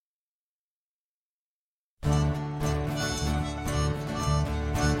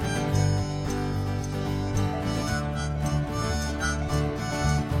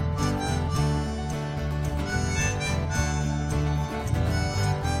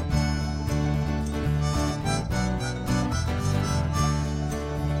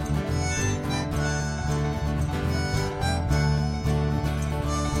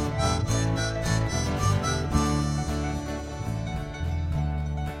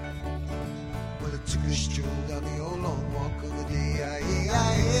took a stroll down the old long walk of the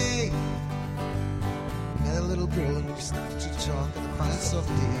D-I-E-I-E. Met a little girl and we started to talk on the fine soft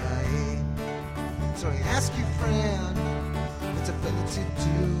D-I-E. So I asked your friend, what's a fella to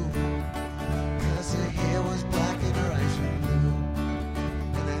do? Cause her hair was black and her eyes were blue.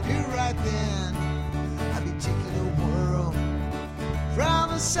 And I knew right then I'd be taking a whirl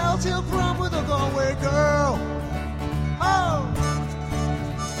round the South Hill Prom with a Galway Girl. Oh!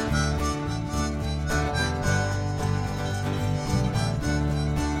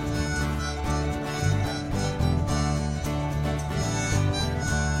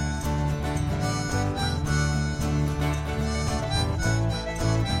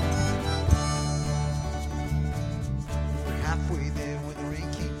 Halfway there when the rain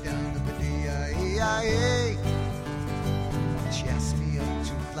came down to the D-I-E-I-E. She asked me up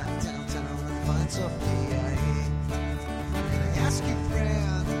to a flat downtown and find soft D-I-E. And I asked your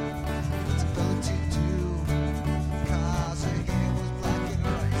friend, what's a fella to do? Cause her hair was black and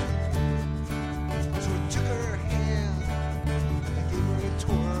her eyes were blue. So I took her hand and I gave her a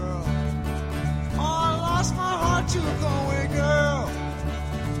twirl. Oh, I lost my heart to a Galway girl.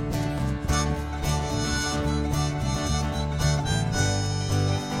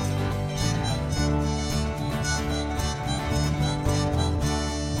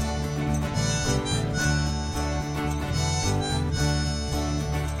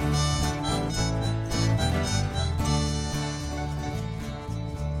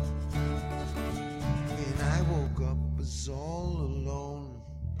 Was all alone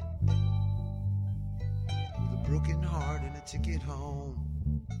with a broken heart and a ticket home.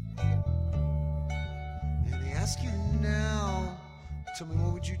 And they ask you now, tell me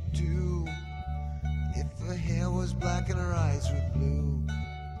what would you do if her hair was black and her eyes were blue?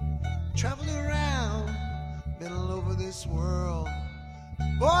 Traveled around, been all over this world.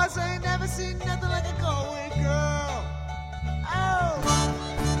 Boys, I ain't never seen nothing like a Galway girl. Oh!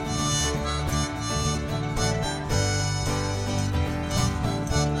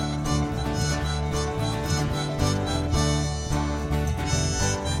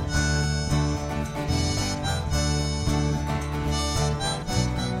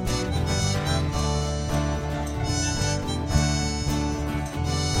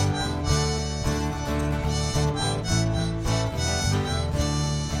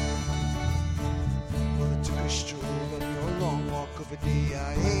 Of a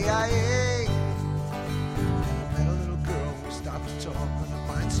D-I-E-I-E. Met a little girl, we stopped to talk on a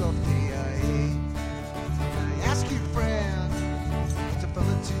fine soft D-I-E.